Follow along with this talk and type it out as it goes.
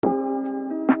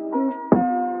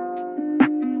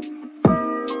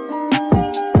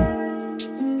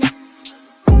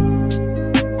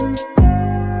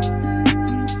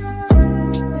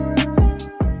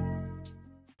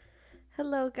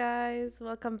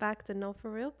Welcome back to No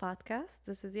For Real podcast.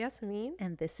 This is Yasmin.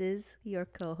 And this is your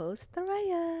co-host,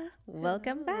 Tharaya.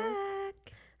 Welcome Hello.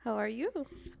 back. How are you?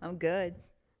 I'm good.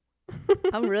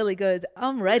 I'm really good.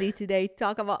 I'm ready today to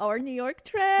talk about our New York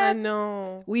trip. I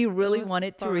know. We really was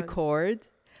wanted to fun. record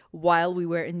while we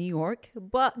were in New York,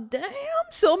 but damn,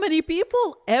 so many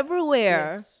people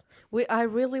everywhere. Yes. I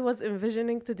really was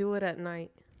envisioning to do it at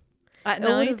night. At It would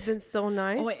have night, been so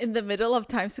nice. in the middle of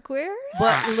Times Square.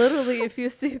 But literally, if you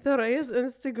see Thoraya's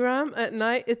Instagram at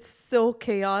night, it's so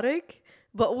chaotic.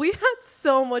 But we had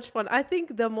so much fun. I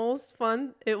think the most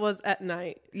fun it was at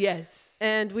night. Yes.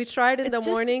 And we tried in It's the just,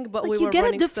 morning, but like, we you were get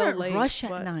running a different so late. rush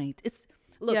at but- night. It's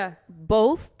look, Yeah.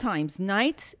 both times,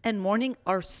 night and morning,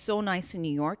 are so nice in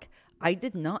New York. I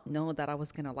did not know that I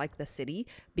was gonna like the city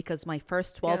because my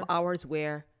first 12 Yeah. hours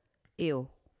were, ew,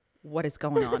 what is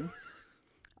going on?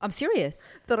 I'm serious.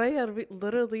 Thoraya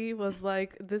literally was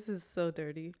like, this is so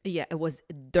dirty. Yeah, it was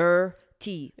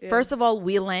dirty. Yeah. First of all,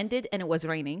 we landed and it was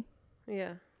raining.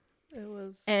 Yeah. It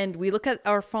was. And we look at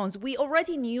our phones. We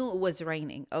already knew it was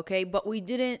raining, okay? But we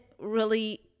didn't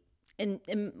really, and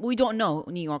we don't know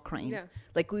New York rain. Yeah.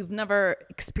 Like, we've never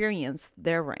experienced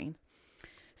their rain.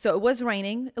 So it was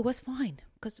raining. It was fine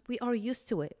because we are used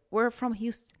to it. We're from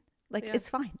Houston. Like, Yeah. it's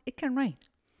fine. It can rain.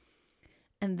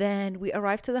 And then we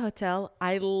arrived to the hotel.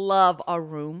 I love our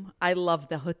room. I love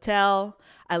the hotel.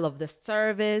 I love the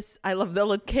service. I love the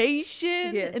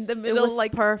location. Yes, In the middle, it was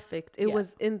like, perfect. It Yeah.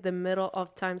 was in the middle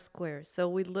of Times Square, so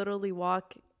we literally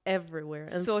walk everywhere,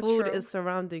 and So food true. is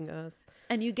surrounding us.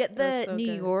 and you get It was the so New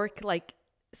good. York, like,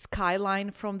 skyline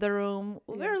from the room.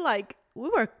 Yeah. We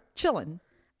were chilling.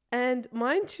 And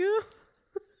mind you,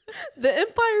 the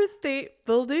Empire State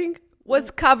Building Was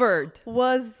covered.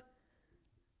 was.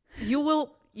 You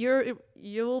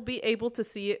will be able to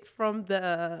see it from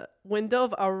the window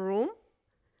of our room,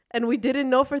 and we didn't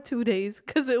know for 2 days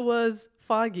because it was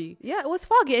foggy. Yeah, it was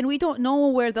foggy. And we don't know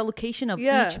where the location of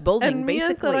each building, and me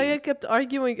basically. and Thoraya kept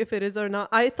arguing if it is or not.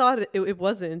 I thought it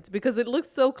wasn't because it looked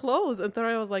so close, and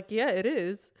Thoraya was like, "Yeah, it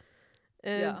is."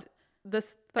 And Yeah.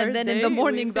 this third And then day, in the we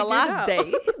morning, the figured last out.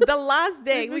 day, the last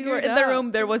day, we were figured in the out.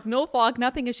 room. There was no fog,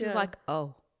 nothing. And she's Yeah. like,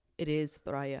 oh, it is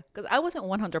Thoraya. Because I wasn't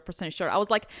 100% sure. I was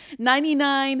like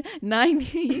 99,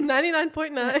 90.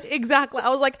 99.9. Exactly. I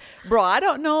was like, bro, I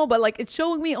don't know. But like, it's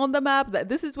showing me on the map that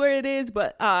this is where it is.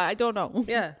 But I don't know.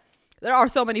 Yeah, There are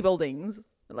so many buildings.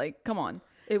 Like, come on.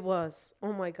 it was.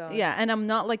 Oh my god. Yeah. And I'm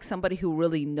not like somebody who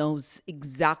really knows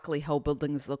exactly how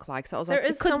buildings look like. So I was There like,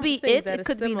 is it could be something it. that It is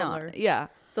could be similar. not. Yeah.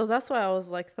 So that's why I was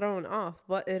like thrown off,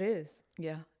 but it is.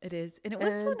 Yeah, it is. And it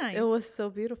was so And nice. It was so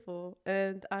beautiful,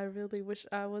 and I really wish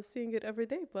I was seeing it every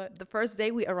day. But The first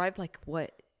day we arrived like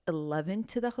what 11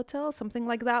 to the hotel, something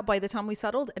like that. By the time we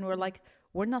settled, and we're like,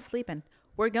 we're not sleeping,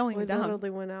 we're going we down.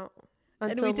 literally went out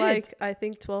And until we did. like I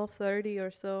think 12:30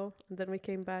 or so, and then we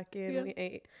came back in. Yeah. We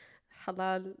ate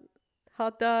halal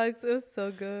hot dogs. It was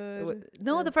so good.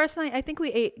 No, Yeah. the first night I think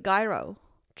we ate gyro.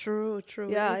 True.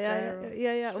 We Yeah, ate gyro.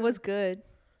 yeah. It was good.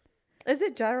 Is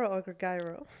it gyro or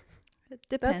gyro? It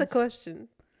depends. That's a question.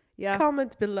 Yeah,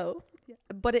 Comment below.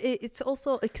 but it's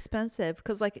also expensive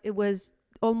because like it was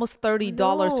almost $30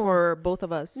 No. for both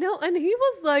of us. No, and he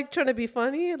was like trying to be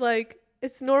funny. Like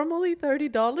it's normally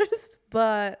 $30,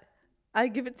 but I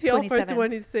give it to y'all for 27.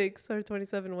 26 or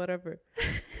 27, whatever.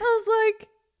 I was like,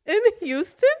 in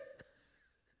Houston,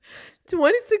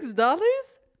 $26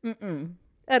 Mm-mm.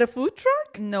 at a food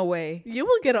truck? No way. You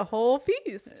will get a whole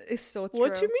feast. It's so true.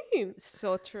 What you mean?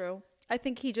 So true. I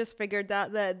think he just figured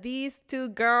out that these two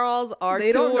girls are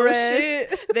They don't know tourists.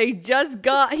 shit. They just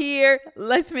got here.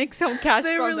 Let's make some cash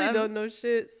They from really them. don't know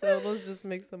shit, so let's just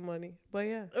make some money. But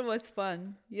yeah. It was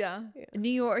fun. Yeah. Yeah. New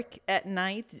York at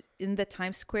night in the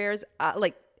Times Squares,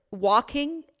 like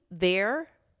walking there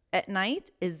at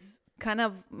night is kind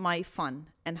of my fun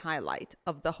and highlight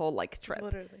of the whole like trip.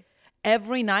 Literally.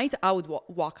 Every night I would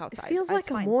walk outside. It feels That's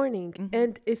like a fine. morning. Mhm.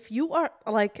 And if you are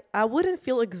like, I wouldn't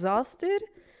feel exhausted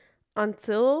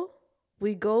until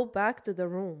we go back to the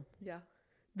room. Yeah.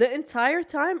 The entire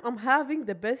time, I'm having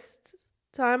the best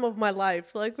time of my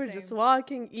life. Like we're just Same.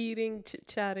 walking, eating,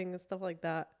 chatting, and stuff like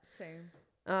that. Same.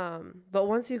 But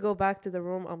once you go back to the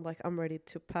room, I'm like, I'm ready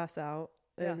to pass out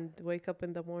Yeah. and wake up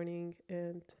in the morning.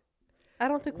 And I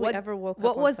don't think we What- ever woke up.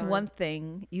 What on was time. one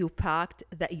thing you packed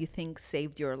that you think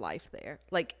saved your life there?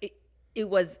 Like it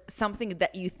was something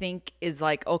that you think is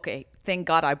like, okay, thank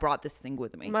God I brought this thing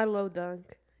with me. My low dunk.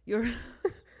 Your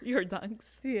your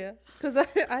dunks. Yeah, because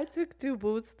I took 2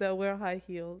 boots that wear high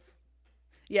heels.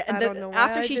 Yeah, and I then don't know why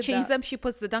after I she did changed that. them, she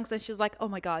puts the dunks and she's like, "Oh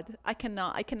my God, I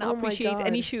cannot Oh my appreciate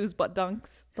any God. shoes but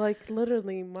dunks." Like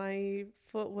literally, my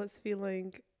foot was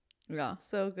feeling Yeah.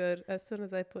 So good. As soon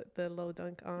as I put the low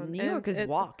dunk on. New York And is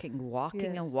walking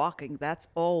and yes. walking. That's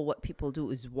all what people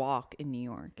do is walk in New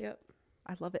York. Yep.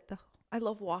 I love it though. I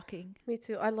love walking. Me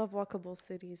too. I love walkable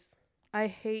cities. I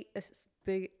hate a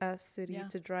big ass city Yeah.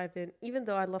 to drive in, even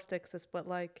though I love Texas, but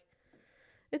like,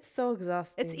 it's so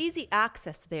exhausting. It's easy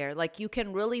access there. Like you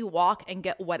can really walk and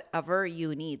get whatever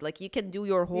you need. Like you can do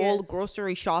your whole Yes.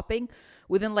 grocery shopping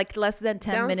within like less than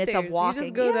 10 minutes of Downstairs. walking. You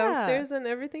just go Yeah. downstairs and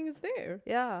everything is there.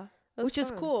 Yeah. That's Which is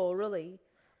fun. cool, really.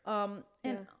 And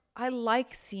Yeah. I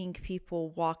like seeing people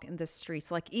walk in the streets.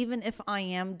 Like even if I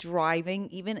am driving,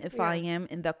 even if I Yeah. am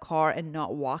in the car and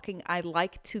not walking, I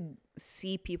like to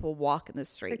see people walk in the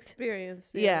street.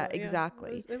 Experience. Yeah,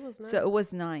 exactly. It was nice. So it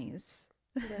was nice.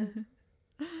 Yeah.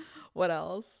 What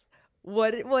else?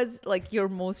 What was like your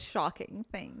most shocking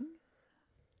thing?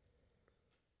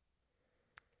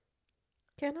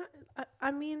 Can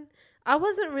I mean, I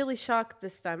wasn't really shocked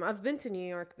this time. I've been to New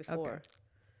York before. Okay.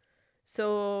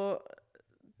 So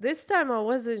this time I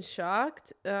wasn't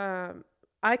shocked.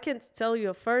 I can tell you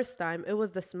a first time, it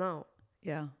was the smell.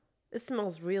 Yeah. It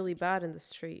smells really bad in the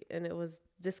street and it was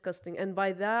disgusting. And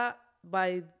by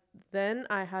then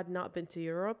I had not been to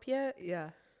Europe yet. Yeah.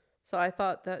 So I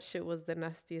thought that shit was the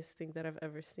nastiest thing that I've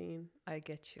ever seen. I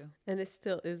get you. And it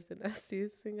still is the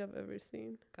nastiest thing I've ever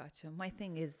seen. Gotcha. My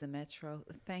thing is the metro.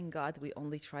 Thank God we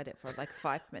only tried it for like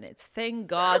 5 minutes. Thank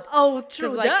God. Oh, true.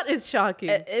 'Cause, like, that is shocking.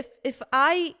 If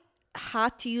I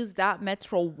had to use that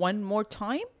metro one more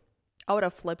time, I would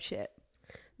have flipped shit.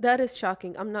 That is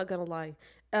shocking. I'm not gonna lie.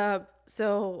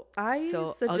 So I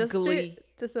So suggested ugly.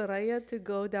 to Thoraya to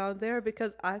go down there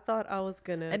because I thought I was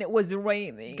gonna And it was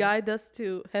raining. guide us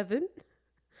to heaven.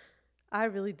 I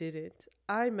really didn't.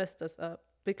 I messed us up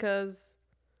because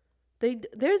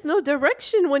there's no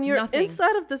direction when you're Nothing.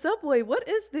 inside of the subway. What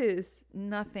is this?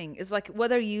 Nothing. It's like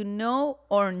whether you know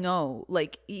or no.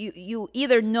 Like you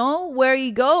either know where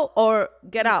you go or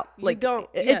get out. You Like don't.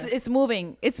 it's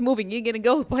moving. It's moving. You're gonna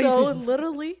go places. So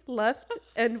literally left,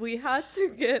 and we had to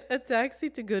get a taxi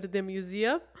to go to the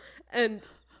museum, and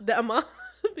the amount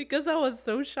because I was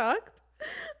so shocked,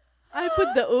 I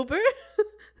put the Uber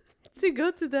to go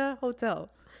to the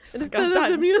hotel like, instead I'm of the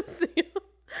done. museum,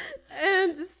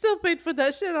 and still paid for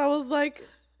that shit. I was like,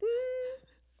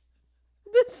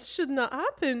 this should not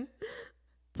happen.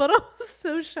 But I was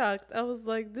so shocked. I was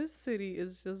like, this city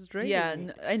is just draining Yeah,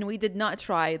 me. and we did not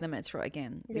try the metro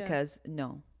again Yeah. because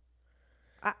no.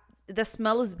 The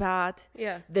smell is bad.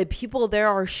 Yeah. The people there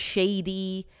are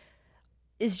shady.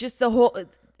 It's just the whole.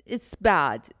 It's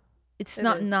bad. It's It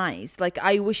not is. nice. Like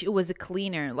I wish it was a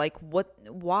cleaner. Like what?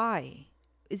 Why?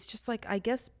 It's just like I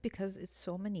guess because it's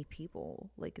so many people.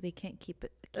 Like they can't keep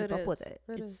up with is. it.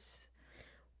 It It's is.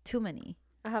 too many.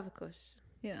 I have a question.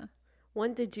 Yeah.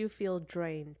 When did you feel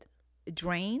drained?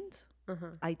 Drained?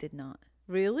 Uh-huh. I did not.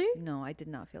 Really? No, I did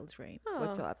not feel drained Oh.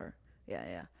 whatsoever. Yeah,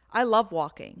 yeah. I love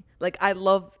walking. Like I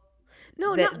love.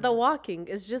 No, The- not the walking.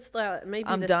 It's just maybe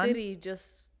I'm the done? city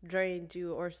just drained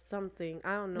you or something.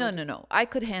 I don't know. No, no, no. I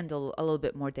could handle a little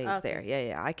bit more days Okay. there. Yeah,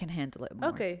 yeah. I can handle it more.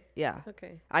 Okay. Yeah.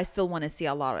 Okay. I still want to see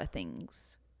a lot of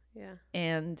things. Yeah.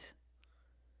 And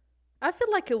I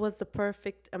feel like it was the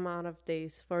perfect amount of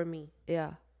days for me.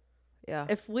 yeah. Yeah.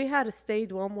 If we had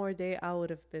stayed one more day, I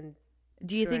would have been.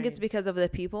 Do you think it's drained. because of the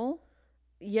people?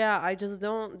 Yeah, I just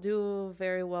don't do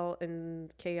very well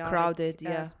in chaotic Crowded, yeah.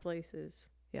 ass places.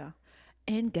 Yeah.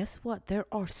 And guess what? There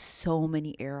are so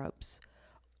many Arabs.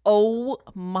 Oh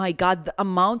my God. The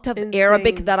amount of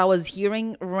Arabic Insane. that I was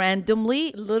hearing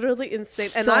randomly. Literally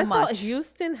insane. And So I thought much.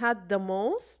 Houston had the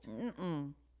most.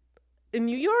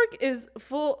 New York is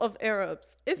full of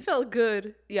Arabs. It felt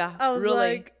good. Yeah. I was really.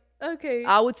 like, okay.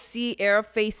 I would see Arab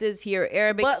faces here,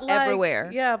 Arabic But like, everywhere.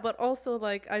 Yeah, but also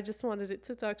like I just wanted it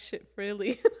to talk shit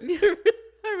freely.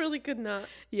 I really could not.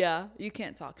 Yeah, you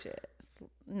can't talk shit.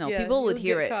 No, Yeah, people would you'll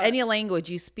hear get it. caught. Any language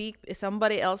you speak, if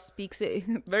somebody else speaks it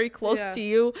very close Yeah. to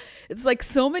you. It's like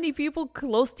so many people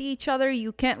close to each other,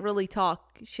 you can't really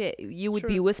talk shit. You would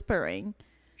be True. whispering.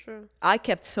 True. I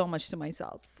kept so much to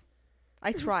myself.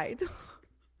 I tried.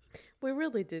 We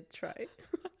really did try.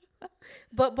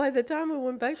 But by the time we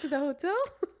went back to the hotel,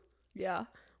 Yeah.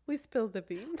 we spilled the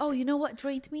beans. Oh, you know what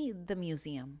drained me? The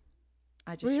museum.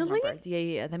 I just Really? remembered. Yeah,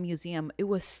 yeah, the museum. It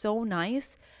was so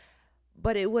nice,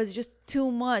 but it was just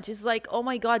too much. It's like, oh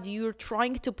my God, you're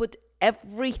trying to put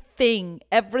everything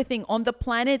on the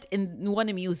planet in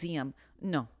one museum.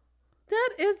 No.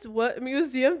 That is what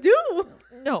museum do.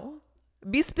 No.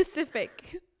 Be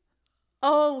specific.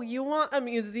 Oh, you want a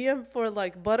museum for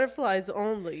like butterflies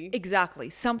only? Exactly.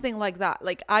 Something like that.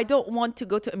 Like, I don't want to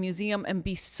go to a museum and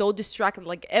be so distracted.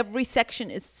 Like, every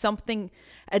section is something,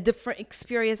 a different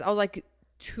experience. I was like,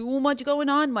 too much going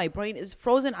on. My brain is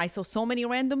frozen. I saw so many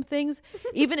random things.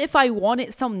 Even if I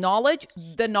wanted some knowledge,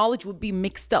 the knowledge would be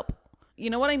mixed up. You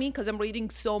know what I mean? Because I'm reading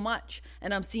so much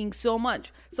and I'm seeing so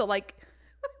much. So like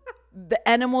the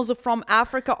animals from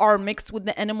Africa are mixed with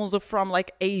the animals from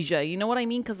like Asia. You know what I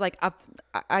mean? Because like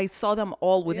I saw them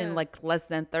all within like less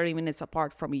than 30 minutes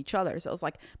apart from each other. So it's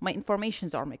like my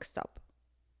informations are mixed up.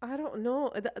 I don't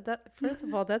know. That first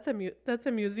of all, that's a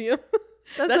museum.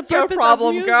 That's the your purpose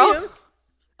problem, of girl. museum.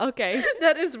 Okay.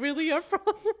 That is really your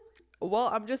problem. Well,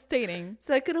 I'm just stating.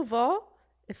 Second of all,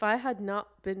 if I had not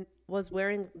was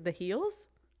wearing the heels,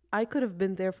 I could have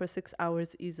been there for 6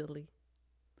 hours easily.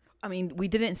 I mean, we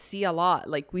didn't see a lot.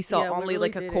 Like we saw only really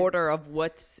like a quarter of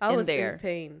what's I in was there. in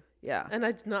pain. Yeah. And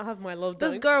I did not have my low dunks.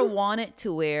 This girl wanted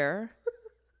to wear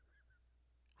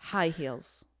high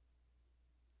heels.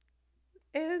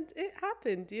 And it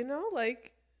happened, you know?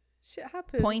 Like, shit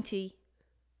happens. Pointy,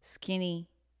 skinny,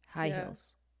 high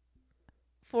heels.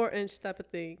 4-inch type of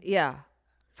thing. Yeah.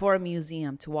 For a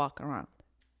museum to walk around.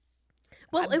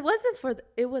 Well, it wasn't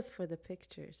it was for the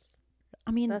pictures.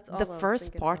 I mean, That's all the I was first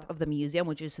thinking part about. of the museum,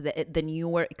 which is the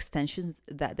newer extensions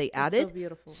that they added. So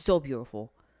beautiful. So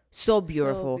beautiful. So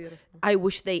beautiful. So beautiful. I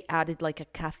wish they added like a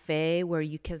cafe where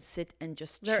you can sit and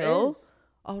just There chill. is.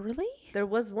 Oh, really? There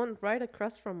was one right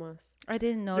across from us. I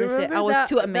didn't notice it. Remember I was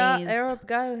too that amazed. Arab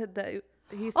guy that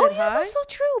he said Oh, yeah, hi? that's so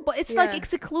true. But it's like Yeah. it's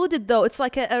secluded though. It's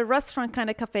like a restaurant kind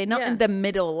of cafe, not in Yeah. the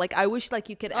middle. Like I wish like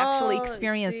you could actually Oh,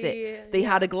 experience see, it. They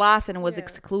had a glass and it was Yeah.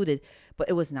 secluded, but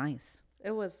it was nice.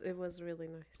 It was really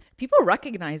nice. People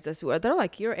recognized us. They're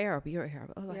like, "You're Arab. You're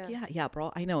Arab." I was like, Yeah. "Yeah,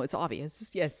 bro. I know. It's obvious.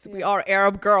 Yes, we Yeah. are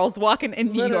Arab girls walking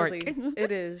in New Literally, York."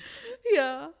 it is.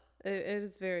 Yeah. It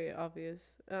is very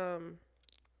obvious.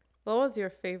 What was your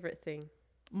favorite thing?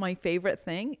 My favorite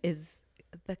thing is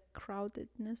the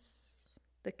crowdedness.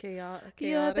 The chaotic.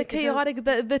 Yeah, the chaotic,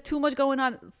 the too much going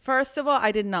on. First of all,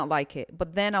 I did not like it,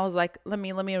 but then I was like, let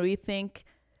me rethink.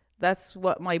 That's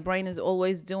what my brain is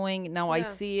always doing. Now I Yeah.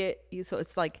 see it, so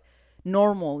it's like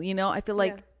normal. You know, I feel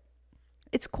like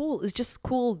it's cool. It's just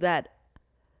cool that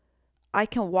I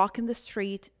can walk in the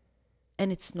street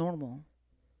and it's normal.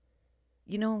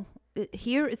 You know,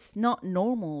 here it's not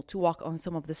normal to walk on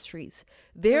some of the streets.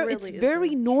 There, really it's very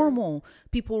isn't. normal.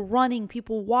 People running,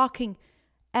 people walking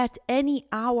at any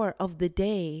hour of the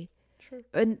day. True.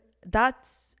 And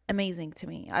that's amazing to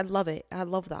me. I love it. I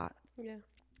love that. Yeah.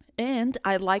 And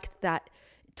I liked that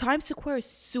Times Square is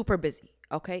super busy.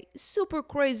 Okay, super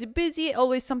crazy busy,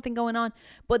 always something going on.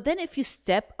 But then if you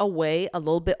step away a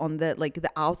little bit on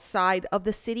the outside of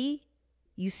the city,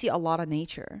 you see a lot of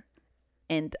nature.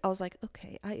 And I was like,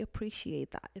 okay, I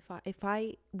appreciate that. If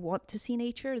I want to see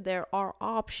nature, there are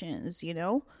options, you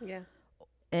know? Yeah.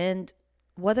 And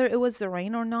whether it was the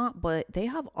rain or not, but they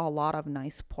have a lot of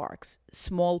nice parks,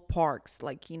 small parks,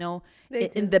 like, you know,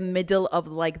 in the middle of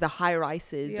like the high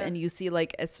rises, and you see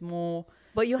like a small.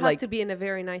 But you have like, to be in a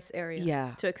very nice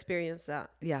area to experience that.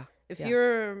 Yeah. If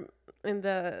you're in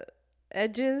the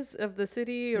edges of the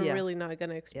city, you're really not going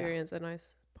to experience a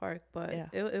nice park. But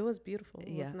it was beautiful.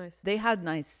 It was nice. They had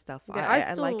nice stuff. Yeah,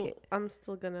 I like it. I'm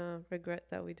still going to regret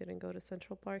that we didn't go to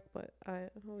Central Park, but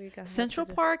we got Central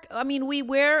Park, I mean, we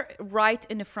were right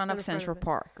in the front of Central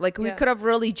Park. Like, we could have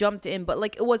really jumped in, but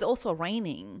like, it was also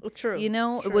raining. True. You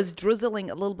know, it was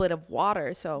drizzling a little bit of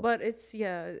water. So, but it's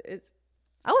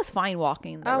I was fine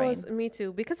walking in the rain. Me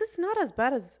too, because it's not as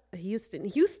bad as Houston.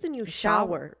 Houston, you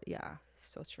shower. Yeah,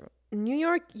 so true. New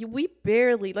York, we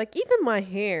barely, like, even my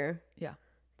hair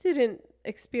didn't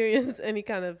experience any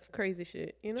kind of crazy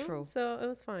shit, you know? True. So it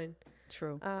was fine.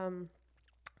 True.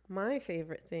 My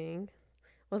favorite thing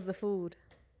was the food.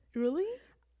 Really?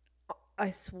 I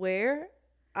swear,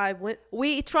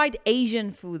 We tried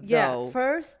Asian food, though.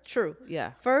 First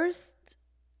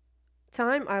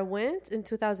time I went in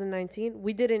 2019,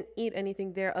 we didn't eat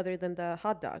anything there other than the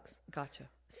hot dogs. Gotcha.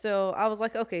 So I was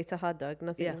like, okay, it's a hot dog,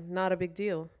 nothing, not a big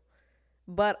deal.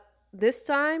 But this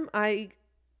time I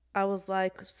was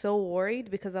like so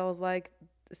worried because I was like,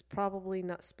 it's probably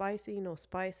not spicy, no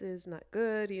spices, not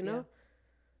good, you know?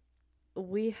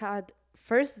 We had,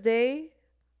 first day,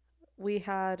 we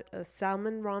had a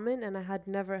salmon ramen, and I had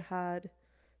never had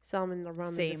salmon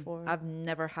ramen before. I've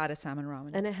never had a salmon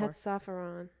ramen and before. It had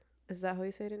saffron. Is that how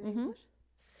you say it in English?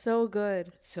 So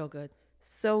good. So good.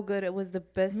 So good. It was the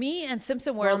best. Me and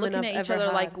Simpson were looking at each other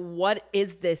like, what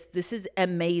is this? This is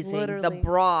amazing. Literally. The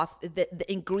broth, the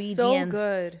ingredients. So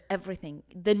good. Everything.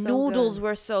 The noodles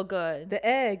were so good. The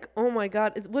egg. Oh my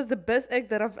God. It was the best egg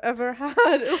that I've ever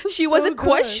had. She wasn't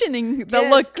questioning the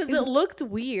look. Because it looked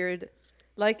weird.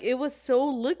 Like, it was so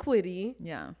liquidy.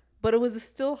 Yeah. but it was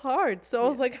still hard. So I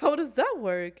was like, how does that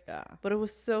work? Yeah. But it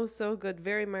was so, so good.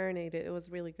 Very marinated. It was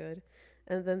really good.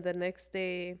 And then the next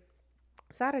day,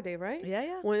 Saturday, right? Yeah,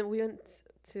 yeah. When we went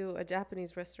to a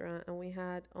Japanese restaurant and we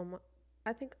had,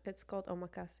 I think it's called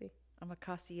omakase.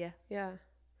 Omakase, yeah. Yeah.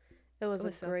 It was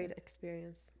a so great good.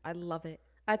 experience. I love it.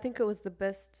 I think it was the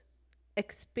best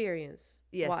experience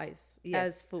wise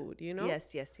as food, you know?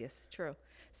 Yes, yes, yes. It's true.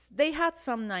 They had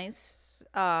some nice,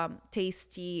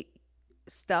 tasty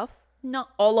stuff. Not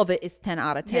all of it is 10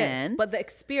 out of 10. Yes, but the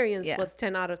experience was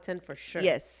 10 out of 10 for sure.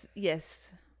 Yes,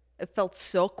 yes. It felt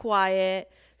so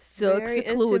quiet, so Very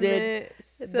secluded. intimate,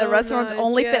 so The restaurant nice,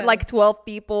 only fit like 12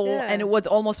 people, and it was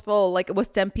almost full. Like it was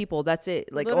 10 people. That's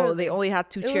it. Like they only had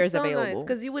 2 chairs available.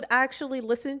 Because you would actually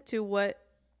listen to what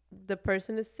the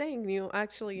person is saying. You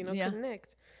actually,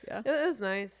 connect. Yeah. It was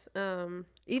nice.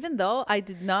 Even though I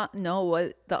did not know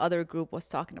what the other group was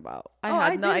talking about. I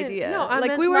had no didn't. idea. No, I like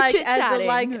meant we were like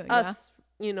chit-chatting. as us,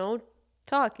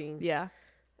 talking. Yeah.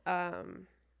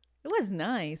 It was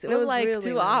nice. It It was was like really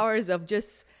 2 nice. hours of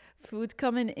just food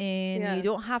coming in. Yeah. You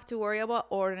don't have to worry about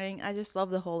ordering. I just love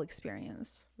the whole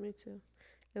experience. Me too.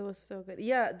 It was so good.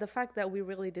 Yeah, the fact that we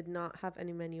really did not have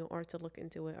any menu or to look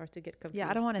into it or to get confused. Yeah,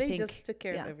 I don't want to They think. just took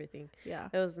care of everything. Yeah.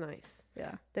 It was nice.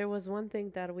 Yeah. There was one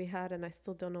thing that we had, and I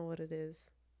still don't know what it is.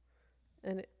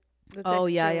 And the Oh,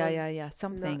 yeah, texture yeah, was yeah, yeah.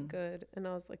 Something. not good. And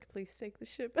I was like, please take the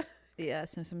shit back. Yeah,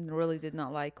 Simpson really did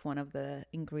not like one of the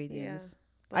ingredients.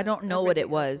 but I don't know what it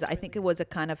everything else was. I think it really was a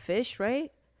kind of fish,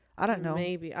 right? I don't know.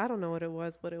 Maybe. I don't know what it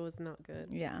was, but it was not good.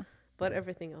 Yeah. But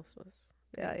everything else was.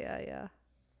 Yeah, yeah, yeah.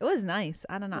 It was nice.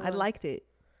 I don't know. It I was. liked it.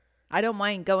 I don't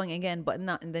mind going again, but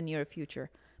not in the near future.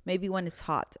 Maybe when it's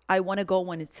hot. I want to go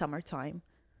when it's summertime.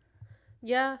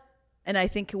 Yeah. And I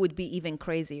think it would be even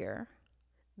crazier.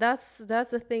 That's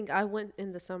the thing. I went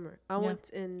in the summer. I Yeah. went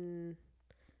in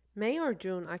May or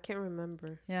June. I can't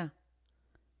remember. Yeah.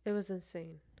 It was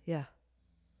insane. Yeah.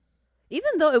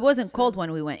 Even though it wasn't So- cold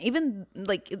when we went, even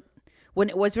like when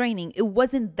it was raining, it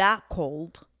wasn't that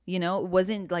cold. You know, it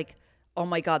wasn't like, oh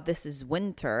my God, this is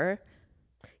winter.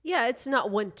 Yeah, it's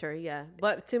not winter, yeah.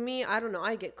 But to me, I don't know.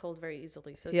 I get cold very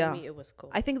easily. So Yeah. to me, it was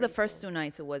cold. I think the pretty first cold. 2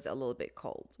 nights it was a little bit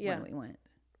cold Yeah. when we went.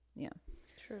 Yeah.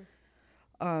 True.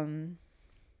 Um.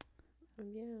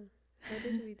 Yeah. What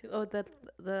did we do? Oh,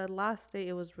 the last day,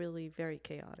 it was really very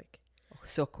chaotic.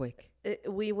 So quick.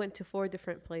 We went to 4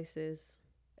 different places.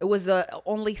 It was the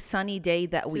only sunny day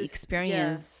that we Just-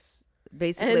 experienced,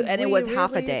 basically, and it we was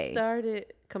half a really day.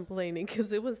 Started complaining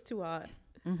because it was too hot.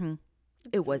 Mm-hmm.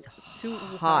 It was Too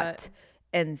hot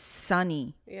and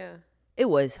sunny. Yeah, It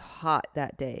was hot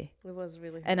that day. it was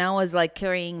really hot. And I was like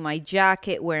carrying my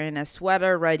jacket, wearing a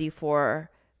sweater, ready for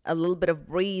a little bit of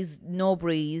breeze, no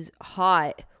breeze,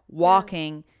 hot,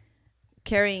 walking,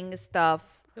 carrying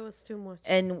stuff. It was too much.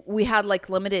 And we had like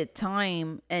limited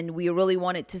time, and we really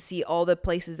wanted to see all the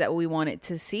places that we wanted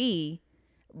to see.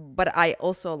 But I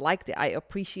also liked it. I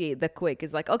appreciate the quick.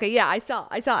 It's like, okay, yeah, I saw.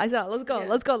 Let's go, Yeah.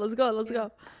 let's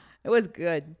go. It was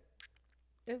good.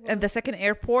 And the second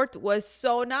airport was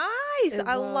so nice. It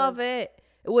I love was. it.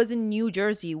 It was in New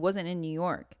Jersey. It wasn't in New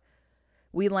York.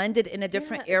 We landed in a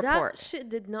different airport. That shit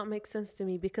did not make sense to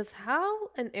me because how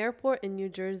an airport in New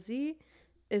Jersey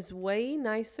is way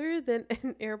nicer than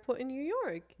an airport in New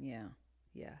York. Yeah.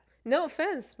 Yeah. No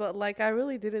offense, but like I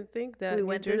really didn't think that We New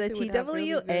went to the Jersey would have really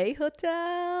TWA good-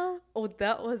 hotel. Oh,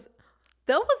 that was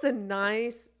a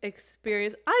nice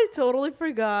experience. I totally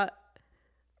forgot.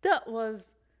 That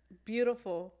was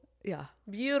beautiful. Yeah.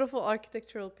 Beautiful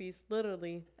architectural piece,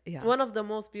 literally. Yeah. One of the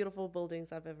most beautiful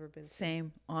buildings I've ever been to.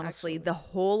 Same. Honestly, Actually. the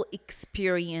whole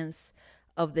experience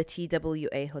of the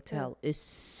TWA hotel is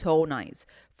so nice.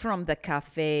 From the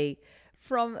cafe,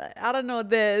 from I don't know,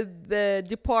 the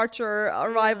departure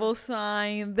arrival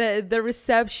sign, the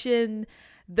reception,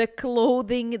 the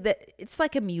clothing, it's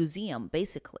like a museum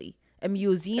basically. A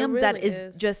museum that really is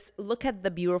is. just look at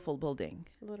the beautiful building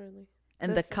Literally.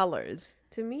 and This- the colors.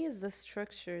 To me, is the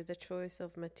structure, the choice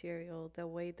of material, the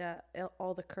way that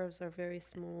all the curves are very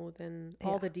smooth and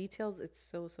all Yeah. the details. It's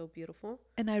so, so beautiful.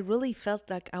 And I really felt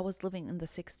like I was living in the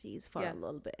 60s for Yeah. a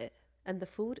little bit. And the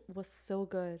food was so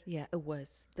good. Yeah, it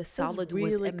was. The It was salad was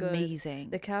really good. amazing.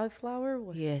 The cauliflower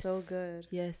was Yes. so good.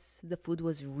 Yes, the food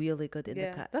was really good in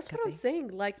the That's cafe. what I'm saying.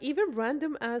 Like even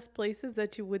random ass places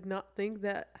that you would not think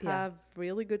that Yeah. have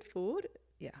really good food,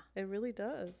 Yeah. it really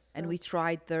does. And So, we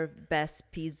tried their best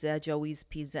pizza, Joey's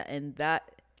Pizza, and that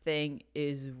thing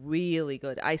is really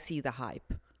good. I see the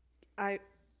hype. I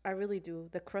I really do.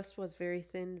 The crust was very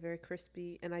thin, very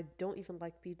crispy, and I don't even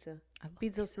like pizza.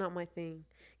 Pizza's not my thing.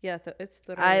 Yeah, it's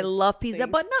the I love pizza,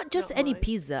 thing, but not just not any mine.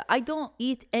 pizza. I don't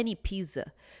eat any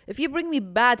pizza. If you bring me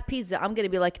bad pizza, I'm gonna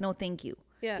be like, no, thank you.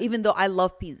 Yeah. Even though I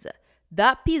love pizza,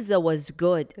 that pizza was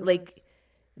good. It Like was.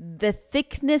 the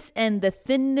thickness and the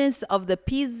thinness of the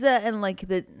pizza, and like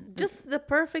the Just the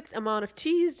perfect amount of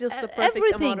cheese, just the E-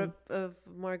 perfect amount everything. of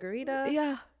margarita.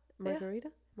 yeah. Margarita?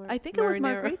 I think it was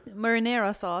Marinara.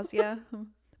 marinara sauce. Yeah,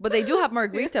 but they do have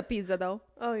margarita pizza though.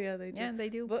 Oh, yeah, they do. Yeah, they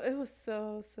do. But it was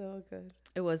so, so good.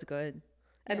 It was good.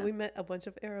 And Yeah. we met a bunch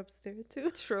of Arabs there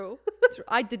too. True.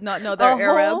 I did not know A they're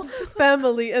whole Arabs.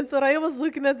 family. And Thoraya was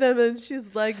looking at them and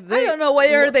she's like, I don't know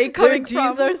where they coming Their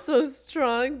genes from. are so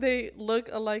strong. They look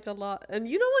alike a lot. And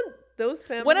you know when those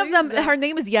families. One of them, that- her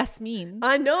name is Yasmin.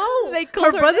 I know. They her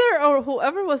called her- brother or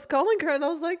whoever was calling her. And I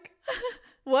was like,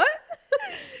 what?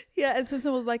 Yeah, and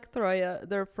Susan was like, Throya,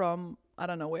 they're from, I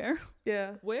don't know where.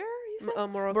 Yeah. Where? You said?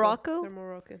 Morocco. Morocco? They're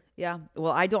Moroccan. Yeah,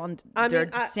 well, I don't I mean,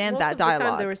 understand most that of the time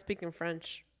dialogue. they were speaking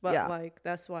French, but Yeah. like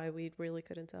that's why we really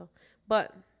couldn't tell.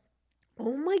 But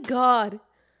oh my god,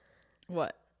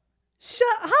 What?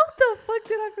 how the fuck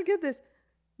did I forget this?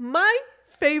 My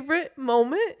favorite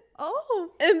moment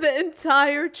Oh. in the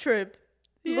entire trip,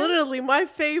 Yes. literally my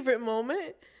favorite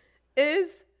moment,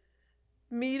 is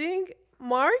meeting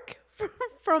Mark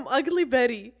from Ugly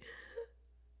Betty.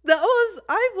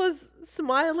 I was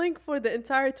smiling for the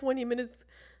entire 20 minutes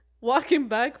walking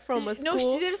back from a school. No,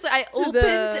 she seriously, I to opened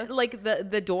the- like the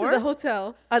to door. the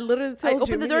hotel. I literally told I you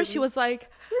opened the door. She immediately. was like,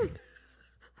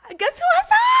 "Guess who I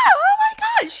saw? Oh my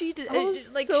god!" She did I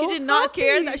was like so she did not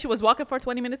care happy. that she was walking for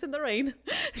 20 minutes in the rain.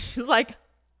 She's like,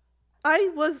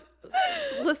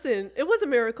 Listen, it was a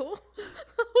miracle.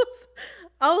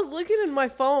 I was looking in my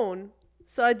phone,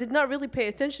 so I did not really pay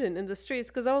attention in the streets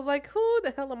because I was like, who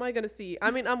the hell am I going to see?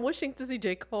 I mean, I'm wishing to see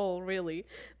J. Cole, really.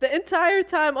 The entire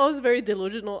time, I was very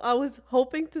delusional. I was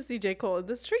hoping to see J. Cole in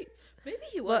the streets. maybe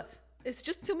he was. It's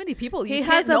just too many people. You He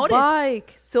can't has a notice.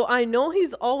 bike, so I know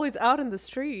he's always out in the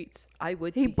streets. I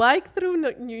would. He be. biked through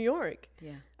New York.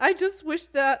 Yeah. I just wish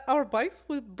that our bikes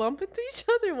would bump into each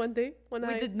other one day. We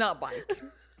did not bike.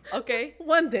 Okay.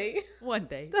 One day. One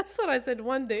day. That's what I said.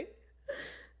 One day.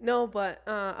 No, but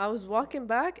I was walking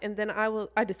back, and then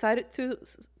I decided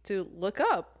to look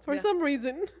up for Yeah. some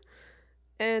reason,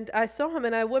 and I saw him,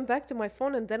 and I went back to my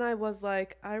phone, and then I was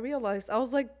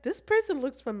like, this person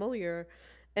looks familiar,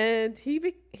 and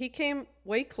he came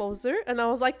way closer, and I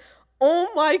was like,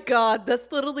 oh my god,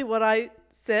 that's literally what I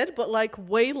said, but like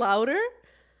way louder.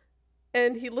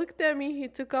 And he looked at me. He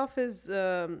took off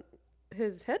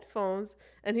his headphones,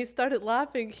 and he started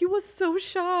laughing. He was so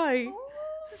shy.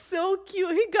 So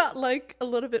cute. He got like a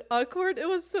little bit awkward. It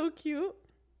was so cute.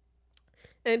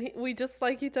 And he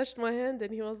touched my hand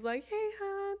and he was like, "Hey,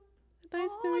 hon, nice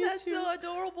to meet That's you." so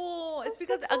adorable. It's was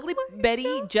because like, oh Ugly my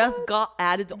Betty just God. got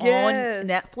added Yes. on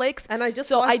Netflix. And I just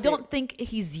so I watched don't it. think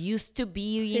he's used to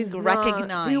being He's not.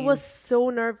 recognized. He was so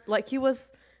like he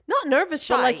was not nervous,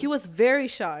 but like Shy. he was very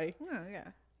shy, Oh, yeah.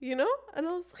 you know? And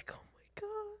I was like, "Oh my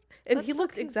god." And That's he so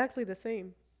looked cute. exactly the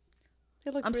same. He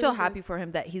looked I'm really so good. happy for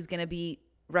him that he's gonna be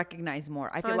recognized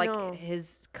more. I feel I like know.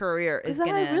 his career is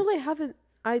Because gonna. I really haven't.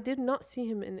 I did not see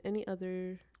him in any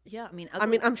other. Yeah, I mean, I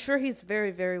mean, I'm sure he's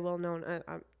very, very well known.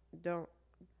 I don't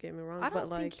get me wrong, I but don't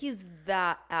like think he's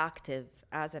that active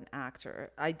as an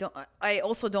actor. I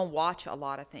also don't watch a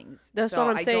lot of things. that's so what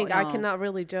I'm I saying. don't I know. cannot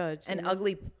really judge. And you know?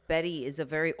 Ugly Betty is a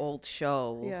very old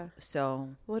show. Yeah. So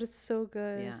What it's so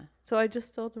good. yeah. So I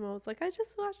just told him, I was like, I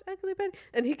just watched Ugly Betty,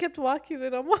 and he kept walking,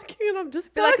 and I'm walking, and I'm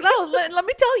just Be like, talking. no, let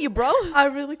me tell you, bro. I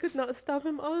really could not stop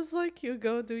him. I was like, you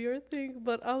go do your thing,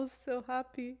 but I was so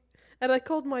happy, and I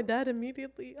called my dad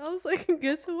immediately. I was like,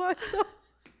 guess who I saw?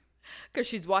 Because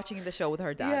she's watching the show with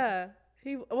her dad.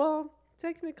 Yeah, well,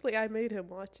 technically, I made him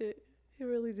watch it. He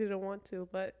really didn't want to,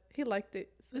 but he liked it.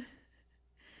 So,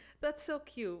 That's so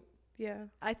cute. yeah.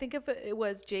 I think if it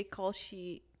was J. Cole,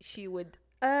 she would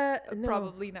No.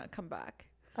 probably not come back.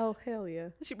 Oh hell yeah!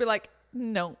 She'd be like,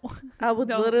 no. I would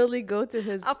No. literally go to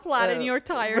his. I'll flatten your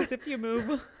tires if you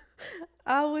move.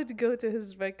 I would go to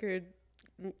his record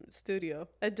studio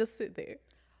and just sit there,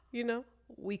 you know,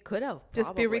 We could have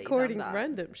just be probably done recording that.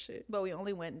 random shit. But we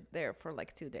only went there for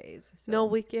like 2 days. So. No,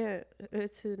 we can't.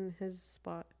 It's in his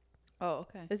spot. Oh,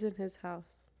 okay. It's in his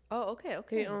house. Oh, okay, He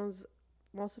okay. owns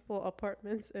multiple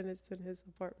apartments, and it's in his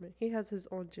apartment. He has his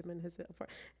own gym in his apartment.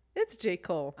 It's J.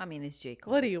 Cole. I mean, it's J.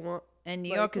 Cole. What do you want? And New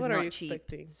like, York is what are you not cheap.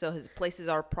 expecting? So his places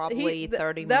are probably He-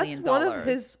 $30 That's million. one of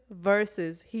his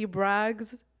verses. He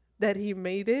brags that he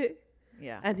made it.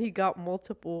 Yeah. and he got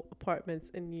multiple apartments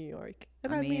in New York.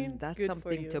 And I mean, that's good for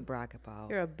something you. to brag about.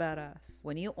 You're a badass.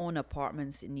 When you own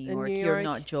apartments in New In York, New you're York,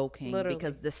 not joking literally.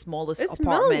 because the smallest It's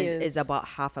apartment millions. is about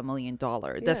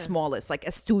 $500,000. Yeah. The smallest, like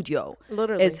a studio,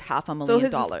 Literally. is $500,000. So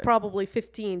his is probably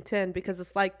 15, 10 because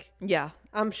it's like, yeah.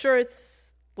 I'm sure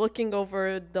it's looking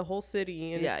over the whole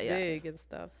city and Yeah, it's yeah. big and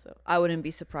stuff. So I wouldn't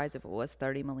be surprised if it was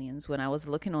 30 millions. When I was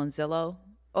looking on Zillow,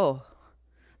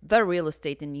 the real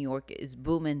estate in New York is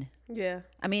booming. yeah,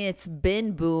 I mean, it's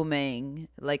been booming.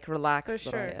 Like, relax, For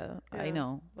sure. Soraya. I Yeah,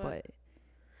 know, but-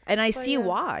 and I but see yeah.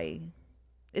 why.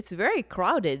 It's very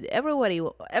crowded.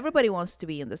 Everybody wants to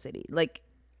be in the city. Like,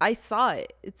 I saw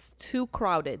it. It's too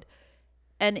crowded,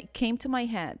 and it came to my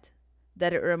head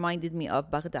that it reminded me of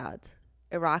Baghdad,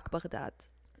 Iraq, Baghdad.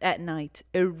 At night,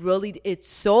 it's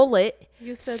so lit,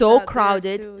 You said so that there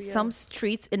crowded. too, yeah. Some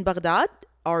streets in Baghdad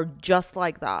are just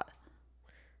like that.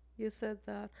 you said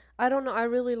that. I don't know. I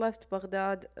really left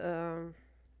Baghdad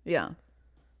Yeah,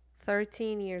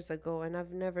 13 years ago, and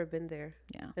I've never been there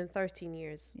yeah, in 13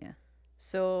 years. yeah,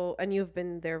 So, and you've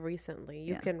been there recently.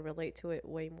 You Yeah. can relate to it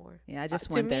way more. yeah. I just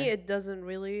To went me, there. it doesn't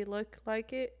really look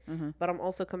like it, Mhm. but I'm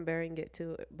also comparing it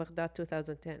to Baghdad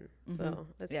 2010. So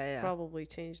it's Yeah, yeah. probably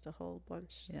changed a whole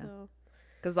bunch. Yeah. So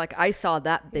Because like I saw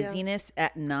that Yeah. busyness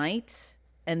at night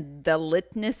and the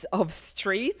litness of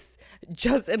streets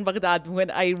just in Baghdad when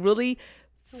I really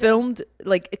filmed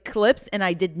like clips and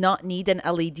I did not need an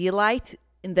LED light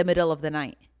in the middle of the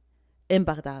night in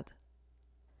Baghdad.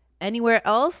 Anywhere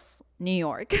else, New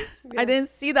York. Yeah. I didn't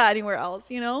see that anywhere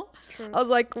else, you know? True. I was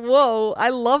like, whoa, I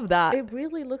love that. It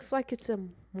really looks like it's a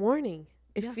morning.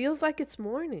 It Yeah. feels like it's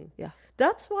morning. Yeah.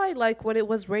 That's why, like, when it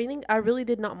was raining, I really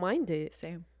did not mind it.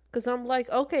 Same. Because I'm like,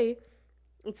 okay,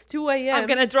 it's 2 a.m. I'm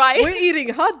gonna try. We're eating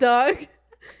hot dog.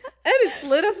 And it's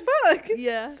lit as fuck.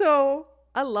 Yeah. So,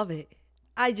 I love it.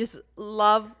 I just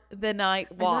love the night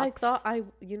and walks. I thought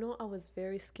I was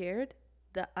very scared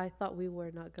that I thought we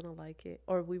were not going to like it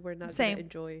or we were not going Same. to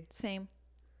enjoy. Same.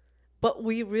 But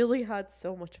we really had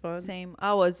so much fun. Same.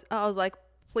 I was like,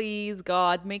 please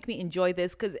God, make me enjoy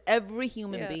this because every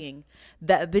human Yeah. being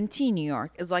that been to New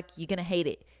York is like, you're gonna hate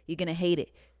it. You're gonna hate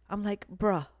it. I'm like,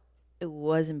 bruh, it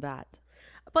wasn't bad.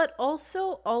 But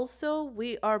also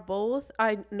we are both,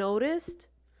 I noticed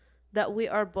that we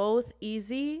are both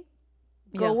easy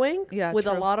going Yeah, with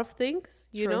a true. lot of things,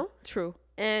 you True. know? True.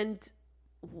 And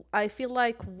I feel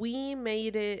like we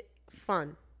made it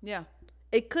fun. Yeah.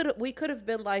 We could have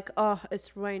been like, oh,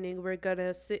 it's raining, we're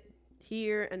gonna sit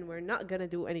here and we're not gonna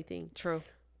do anything. True.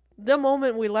 The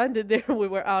moment we landed there, we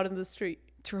were out in the street.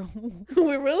 True.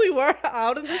 We really were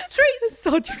out in the street.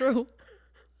 So true.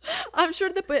 I'm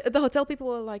sure the hotel people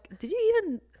were like, did you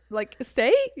even like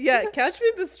stay? Yeah, catch me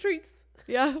in the streets.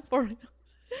 Yeah, for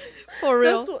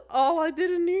real. That's all I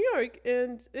did in New York,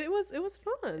 and it was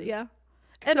fun. Yeah.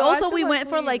 And So I also feel we like went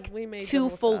for we- like we made the 2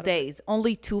 most full out of it. days.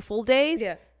 Only 2 full days.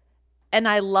 Yeah. And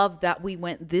I love that we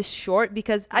went this short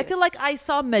because I feel like Yes. I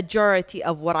saw majority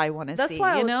of what I want to see. That's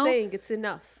why I you was know? saying it's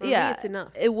enough. For me, it's enough.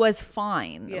 It was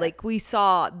fine. Yeah. Like we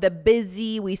saw the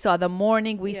busy, we saw the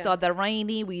morning, we Yeah. saw the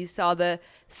rainy, we saw the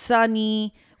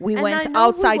sunny. We And I went know we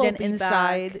outside will and be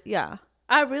inside. back. Yeah.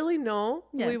 I really know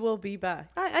Yeah. we will be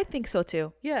back. I think so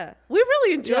too. Yeah, we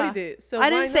really enjoyed Yeah. it. So I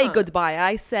didn't why say not? goodbye.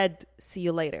 I said see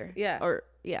you later. Yeah. Or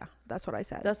yeah, that's what I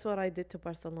said. That's what I did to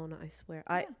Barcelona. I swear.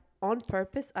 I on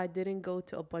purpose. I didn't go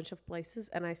to a bunch of places,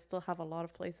 and I still have a lot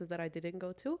of places that I didn't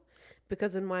go to,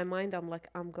 because in my mind I'm like,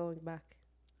 I'm going back.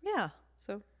 Yeah.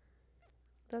 So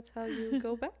that's how you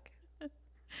go back.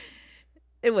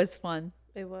 It was fun.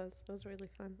 It was really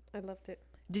fun. I loved it.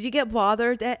 Did you get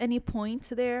bothered at any point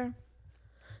there?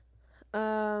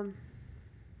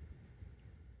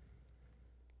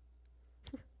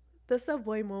 The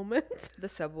subway moment. The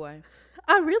subway.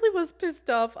 I really was pissed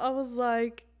off. I was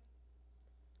like,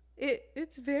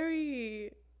 it's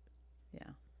very. Yeah.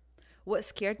 What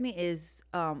scared me is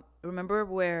remember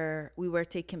where we were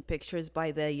taking pictures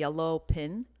by the yellow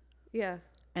pin Yeah.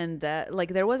 and that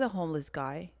like there was a homeless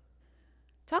guy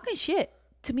talking shit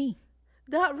to me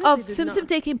That really of did Sim not.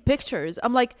 taking pictures.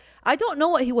 I'm like, I don't know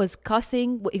what he was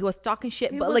cussing, what he was talking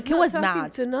shit, but like he not was talking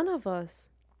mad. to none of us.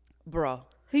 Bro.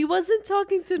 He wasn't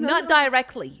talking to Not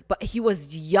directly, but he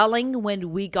was yelling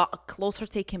when we got closer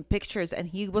taking pictures and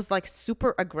he was like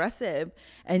super aggressive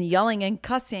and yelling and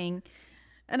cussing.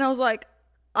 And I was like,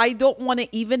 I don't want to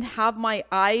even have my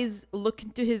eyes look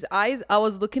into his eyes. I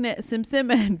was looking at Sim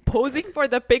and posing for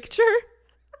the picture.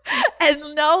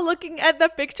 And now looking at the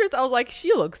pictures, I was like,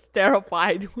 she looks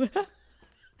terrified.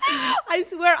 I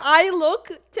swear I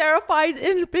look terrified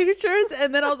in pictures.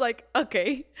 And then I was like,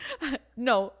 okay,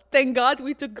 no, thank God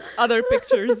we took other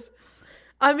pictures.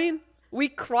 I mean, We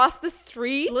crossed the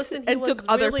street Listen, he and was took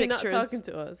other really pictures. not talking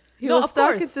to us. He No, was of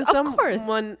talking course, to of course.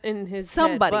 someone in his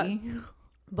Somebody. head.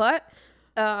 But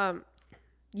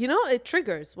you know, it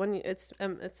triggers when it's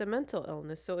a mental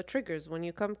illness, so it triggers when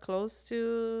you come close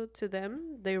to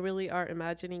them. They really are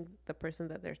imagining the person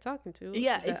that they're talking to.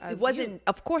 Yeah, it wasn't. You.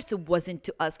 Of course, it wasn't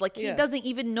to us. Like he Yeah. doesn't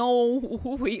even know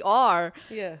who we are.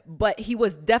 Yeah. But he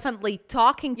was definitely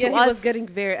talking to Yeah, us. he was getting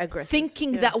very aggressive.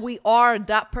 Thinking Yeah. that we are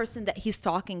that person that he's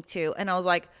talking to. And I was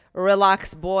like,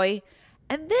 relax, boy.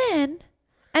 And then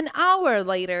an hour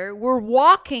later, we're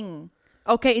walking,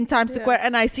 okay, in Times Yeah. Square.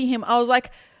 And I see him. I was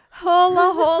like,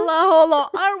 hola.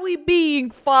 Are we being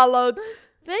followed?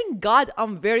 Thank God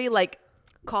I'm very like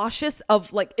cautious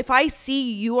of like, if I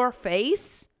see your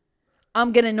face,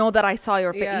 I'm going to know that I saw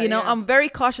your face. Yeah, you know, yeah. I'm very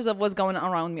cautious of what's going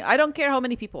on around me. I don't care how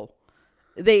many people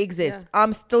they exist. Yeah.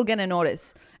 I'm still going to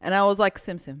notice. And I was like,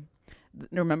 Sim,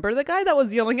 remember the guy that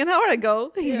was yelling an hour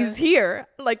ago? He's here.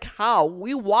 Like how?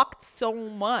 We walked so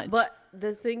much. But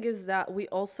the thing is that we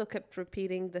also kept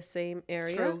repeating the same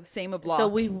area. True. Same block.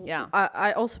 So yeah.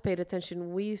 I also paid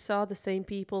attention. We saw the same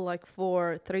people like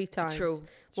 3 times. True.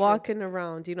 Walking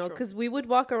around, you know, because we would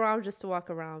walk around just to walk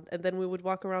around, and then we would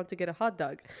walk around to get a hot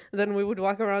dog, and then we would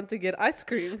walk around to get ice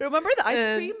cream. Remember the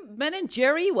ice cream? Ben and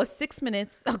Jerry was 6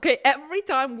 minutes. Okay, every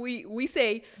time we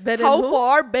say Ben and how who?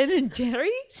 far Ben and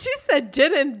Jerry. She said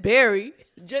Jen and Barry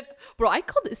Bro, I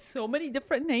called it so many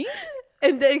different names.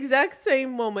 in the exact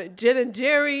same moment. Jen and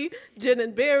Jerry, Jen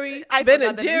and Barry, I Ben forgot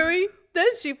and the name. Jerry. Then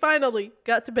she finally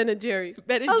got to Ben and Jerry.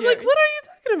 Ben and I was Jerry. like, what are you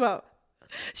talking about?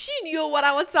 She knew what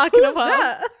I was talking Who's about.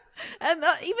 that? And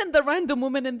even the random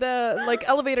woman in the like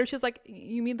elevator, she's like,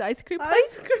 "You mean the ice cream place?"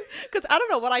 Ice cream. Because I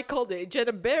don't know what I called it, Jen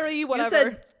and Barry, whatever. You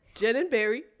said Jen and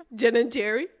Barry, Jen and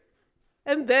Jerry,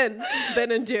 and then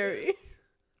Ben and Jerry.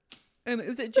 And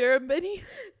is it Jerry and Benny?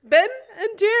 Ben and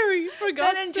Jerry, for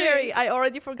God's Ben and sake. Jerry. I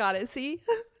already forgot it. See,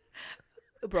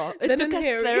 bro, it Ben took and us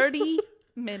Harry. 30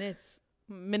 minutes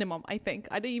minimum. I think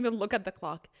I didn't even look at the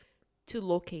clock to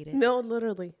locate it. No,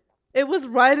 literally. It was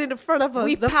right in front of us.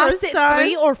 We the passed first it time.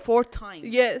 3 or 4 times.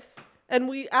 Yes. And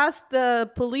we asked the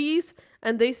police,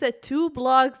 and they said 2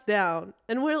 blocks down.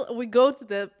 And we go to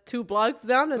the 2 blocks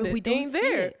down, and But we it don't ain't see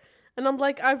there. it. And I'm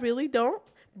like, I really don't.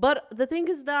 But the thing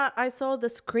is that I saw the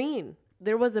screen.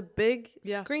 There was a big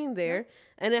screen there,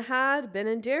 and it had Ben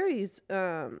and Jerry's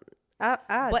ad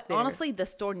But there. honestly, the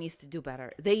store needs to do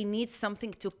better. They need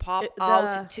something to pop It-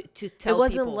 out to tell it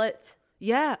wasn't people. lit.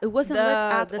 Yeah, it wasn't lit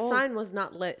at The all. sign was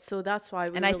not lit, so that's why.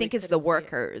 And I think it's the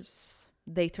workers.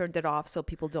 They turned it off so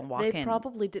people don't walk They in.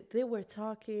 probably did. They were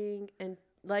talking, and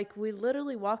like we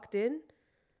literally walked in,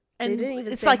 and they didn't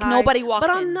even it's say like hi. nobody walked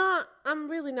but in. I'm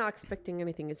really not expecting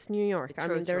anything. It's New York. I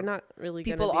True, mean, they're true. not really.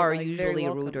 People gonna be, are like, usually very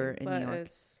welcoming, ruder in but New York.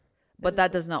 it's- But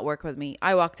that does not work with me.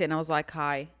 I walked in. I was like,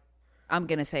 hi. I'm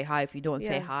going to say hi if you don't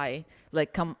say Yeah. hi.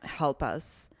 Like, come help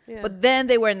us. Yeah. But then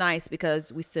they were nice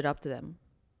because we stood up to them.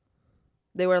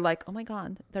 They were like, oh my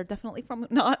God, they're definitely from,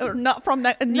 not from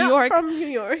New Not York. from New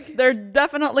York. They're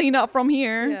definitely not from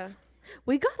here. Yeah,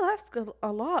 we got asked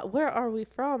a lot. Where are we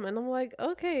from? And I'm like,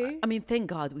 okay. I mean, thank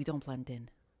God we don't blend in.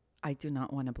 I do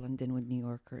not want to blend in with New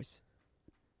Yorkers.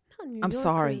 Not New I'm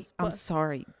sorry. Yorkers, I'm but-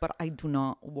 sorry, but I do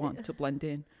not want to blend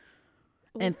in.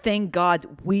 And thank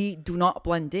God we do not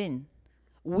blend in.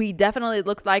 We definitely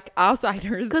look like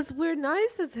outsiders. Because we're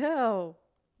nice as hell.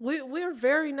 We're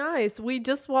very nice. We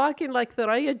just walk in like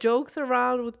Thoraya jokes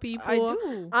around with people. I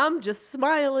do. I'm just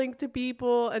smiling to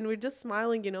people, and we're just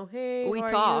smiling, you know, hey, We how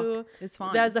talk. are you? It's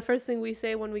fine. That's the first thing we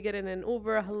say when we get in an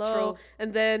Uber, hello. True.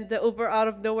 And then the Uber out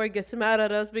of nowhere gets mad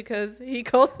at us because he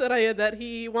called Thoraya that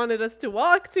he wanted us to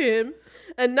walk to him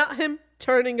and not him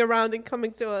turning around and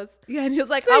coming to us. Yeah, and he was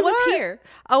like, Say I was what? here.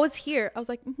 I was here. I was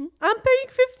like, mm-hmm. I'm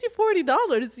paying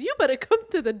 $40. You better come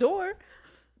to the door.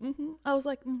 Mm-hmm. I was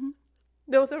like, mm-hmm.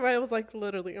 No, Thoraya was like,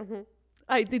 literally,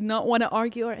 I did not want to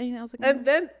argue or anything. I was like, And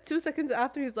then 2 seconds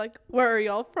after, he's like, where are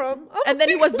y'all from? I'm and then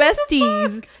he like, was what the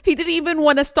besties. fuck? He didn't even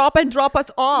want to stop and drop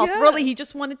us off. Yeah. Really, he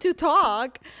just wanted to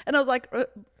talk. And I was like,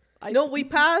 No, we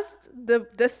passed the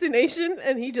destination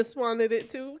and he just wanted it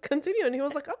to continue. And he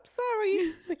was like, I'm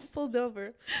sorry. He pulled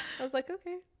over. I was like,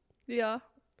 okay. yeah.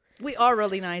 We are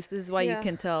really nice. This is why Yeah. you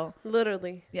can tell.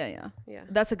 Literally. Yeah. Yeah.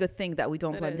 That's a good thing that we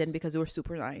don't It blend in is. because we're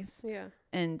super nice. Yeah.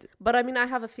 And But I mean, I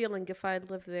have a feeling if I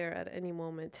live there at any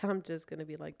moment, I'm just going to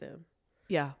be like them.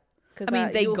 yeah. Because I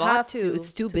mean, they you got have to.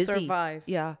 It's too busy. survive.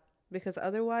 Yeah. Because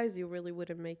otherwise, you really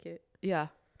wouldn't make it. Yeah.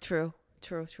 True.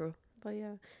 But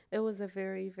yeah, it was a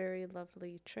very, very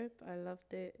lovely trip. I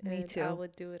loved it. Me and too. I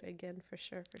would do it again for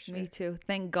sure. Me too.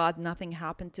 Thank God nothing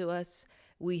happened to us.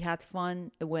 We had fun.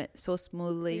 It went so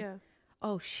smoothly. Yeah.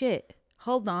 Oh, shit.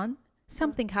 Hold on.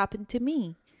 something happened to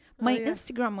me. My yeah.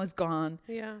 Instagram was gone.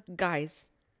 Yeah. Guys,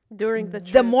 During the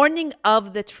trip. the morning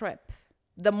of the trip,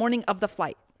 the morning of the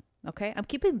flight. Okay, I'm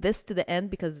keeping this to the end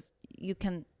because you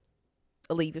can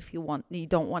leave if you want. You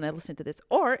don't want to listen to this,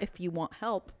 or if you want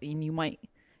help and you might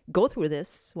go through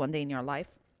this one day in your life.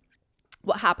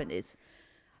 What happened is,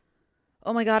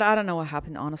 oh my God, I don't know what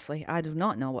happened. Honestly, I do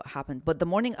not know what happened. But the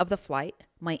morning of the flight,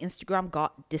 my Instagram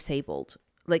got disabled.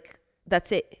 Like,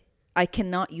 that's it. I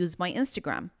cannot use my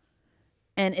Instagram.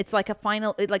 And it's like a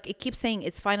final, it keeps saying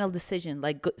it's final decision.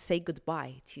 Like, say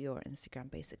goodbye to your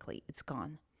Instagram, basically. It's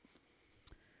gone.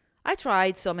 I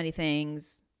tried so many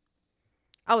things.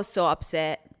 I was so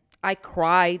upset. I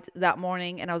cried that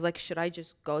morning and I was like, should I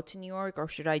just go to New York or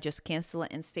should I just cancel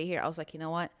it and stay here? I was like, you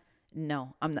know what?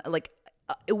 No, I'm not. Like,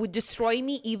 it would destroy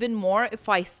me even more if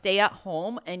I stay at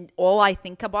home and all I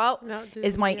think about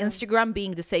is my Instagram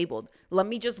being disabled. Let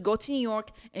me just go to New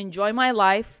York, enjoy my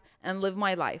life, and live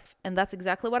my life. And that's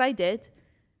exactly what I did.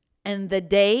 And the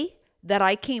day that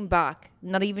I came back,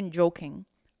 not even joking,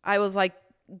 I was like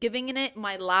giving it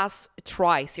my last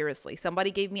try. Seriously,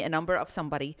 somebody gave me a number of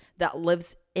somebody that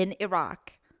lives in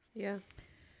Iraq. Yeah.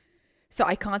 So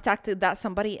I contacted that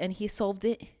somebody and he solved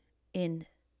it in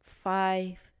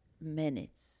 5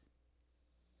 minutes.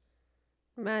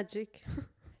 Magic.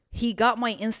 He got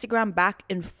my Instagram back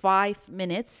in 5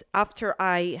 minutes after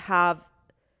I have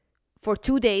for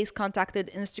 2 days contacted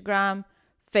Instagram,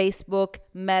 Facebook,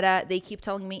 Meta. They keep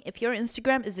telling me if your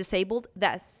Instagram is disabled,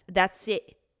 that's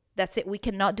it. That's it. We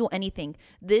cannot do anything.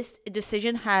 This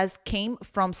decision has came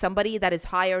from somebody that is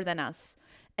higher than us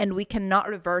and we cannot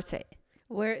reverse it.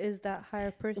 Where is that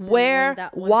higher person? Where?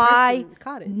 That one Why? person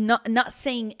caught it? Not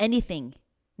saying anything,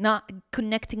 not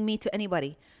connecting me to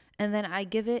anybody. And then I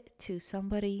give it to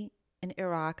somebody in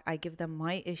Iraq. I give them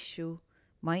my issue,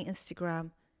 my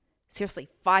Instagram. Seriously,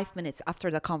 5 minutes after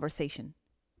the conversation.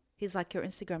 He's like, your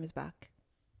Instagram is back.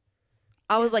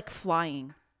 I was like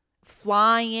flying.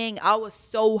 I was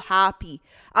so happy.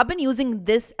 I've been using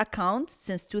this account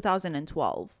since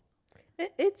 2012.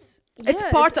 It's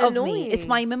part of annoying. me. It's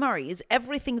my memories.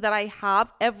 Everything that I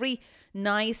have, every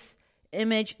nice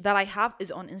image that I have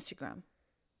is on Instagram.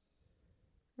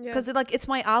 Because it's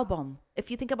my album.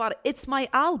 If you think about it, it's my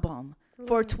album.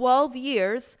 For 12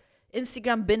 years,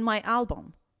 Instagram been my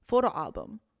album, photo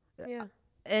album. Yeah.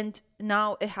 And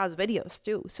now it has videos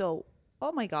too. So,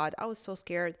 oh my God, I was so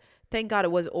scared. Thank God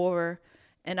it was over.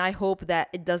 And I hope that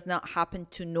it does not happen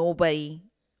to nobody,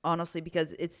 honestly,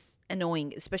 because it's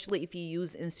annoying, especially if you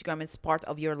use Instagram as part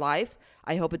of your life.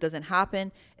 I hope it doesn't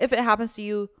happen. If it happens to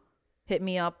you, hit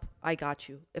me up. I got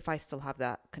you. If I still have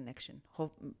that connection.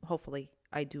 Hopefully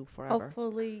I do forever.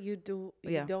 Hopefully you do. You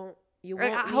Yeah. don't. You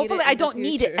won't. Hopefully I don't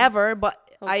need it ever,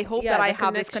 but I hope that I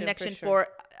have this connection for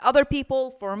other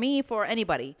people, for me, for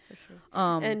anybody. For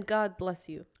sure. And God bless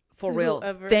you. For real.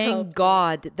 Thank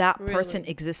God that person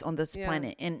exists on this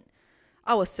planet. And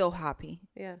I was so happy.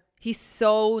 Yeah. He's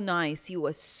so nice. He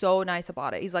was so nice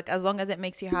about it. He's like, as long as it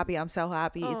makes you happy, I'm so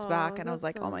happy it's back. And I was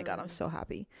like, oh my God, I'm so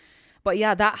happy. But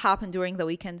yeah, that happened during the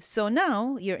weekend. So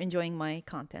now you're enjoying my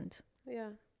content. Yeah.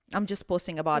 I'm just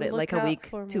posting about it like a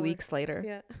week, 2 weeks later.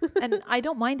 Yeah. And I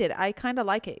don't mind it. I kind of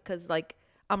like it because like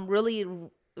I'm really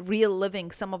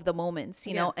reliving some of the moments,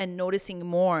 you know, and noticing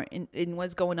more in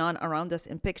what's going on around us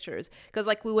in pictures. Because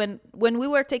like when we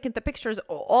were taking the pictures,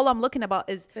 all I'm looking about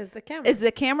is the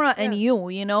camera and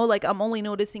you know, like I'm only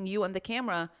noticing you and the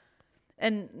camera.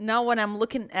 And now when I'm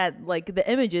looking at like the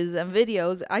images and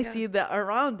videos, I see the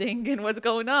surrounding and what's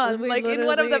going on. Like in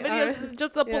one of the videos, it's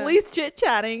just the police chit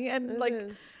chatting and like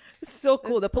so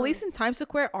cool. The police in Times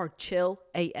Square are chill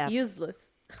AF.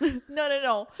 Useless.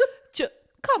 No.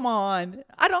 Come on.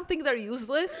 I don't think they're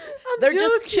useless. They're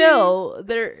just chill.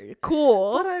 They're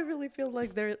cool. But I really feel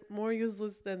like they're more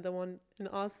useless than the one in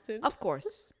Austin. Of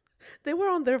course. They were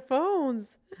on their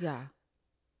phones. Yeah.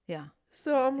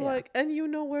 So I'm like, and you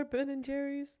know where Ben and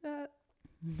Jerry's at?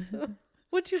 So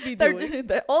what you be doing?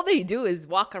 All they do is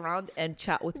walk around and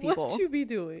chat with people. What you be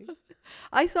doing?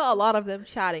 I saw a lot of them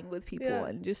chatting with people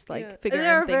and just like figuring things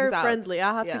out. They're very friendly.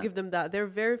 I have to give them that. They're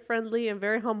very friendly and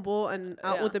very humble and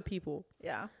out with the people.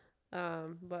 Yeah.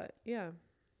 But yeah.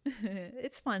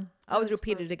 It's fun. I would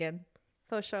repeat it again.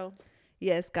 For sure.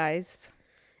 Yes, guys.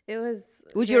 It was.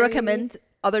 Would you recommend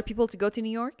other people to go to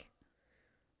New York?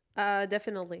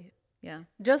 Definitely. Yeah.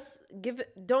 Just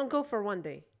don't go for one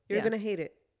day. You're going to hate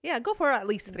it. Yeah, go for at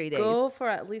least 3 days. Go for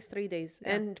at least 3 days.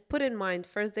 Yeah. And put in mind,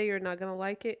 first day you're not going to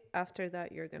like it. After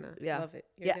that, you're going to love it.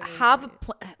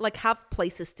 Have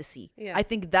places to see. Yeah. I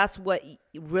think that's what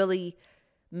really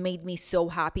made me so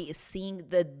happy is seeing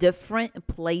the different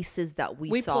places that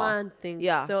we saw. planned things.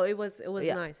 Yeah. So it was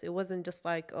Yeah. nice. It wasn't just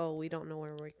like, oh, we don't know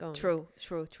where we're going. True.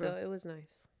 So it was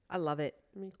nice. I love it.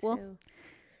 Me too. Well,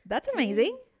 that's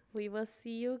amazing. We will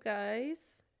see you guys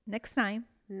Next time.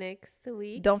 next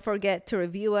week. Don't forget to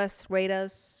review us, rate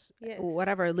us, Yes.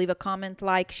 whatever. Leave a comment,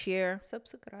 like, share,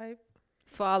 Subscribe.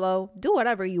 follow. Do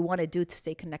whatever you want to do to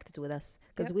stay connected with us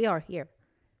because Yep. we are here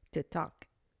to talk.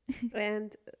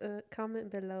 And comment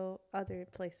below other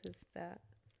places that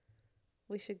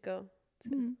we should go to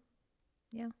Mhm.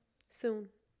 Yeah. soon.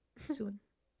 Soon.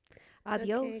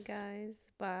 Adios. Okay, guys.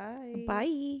 Bye.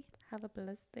 Bye. Have a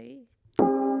blessed day.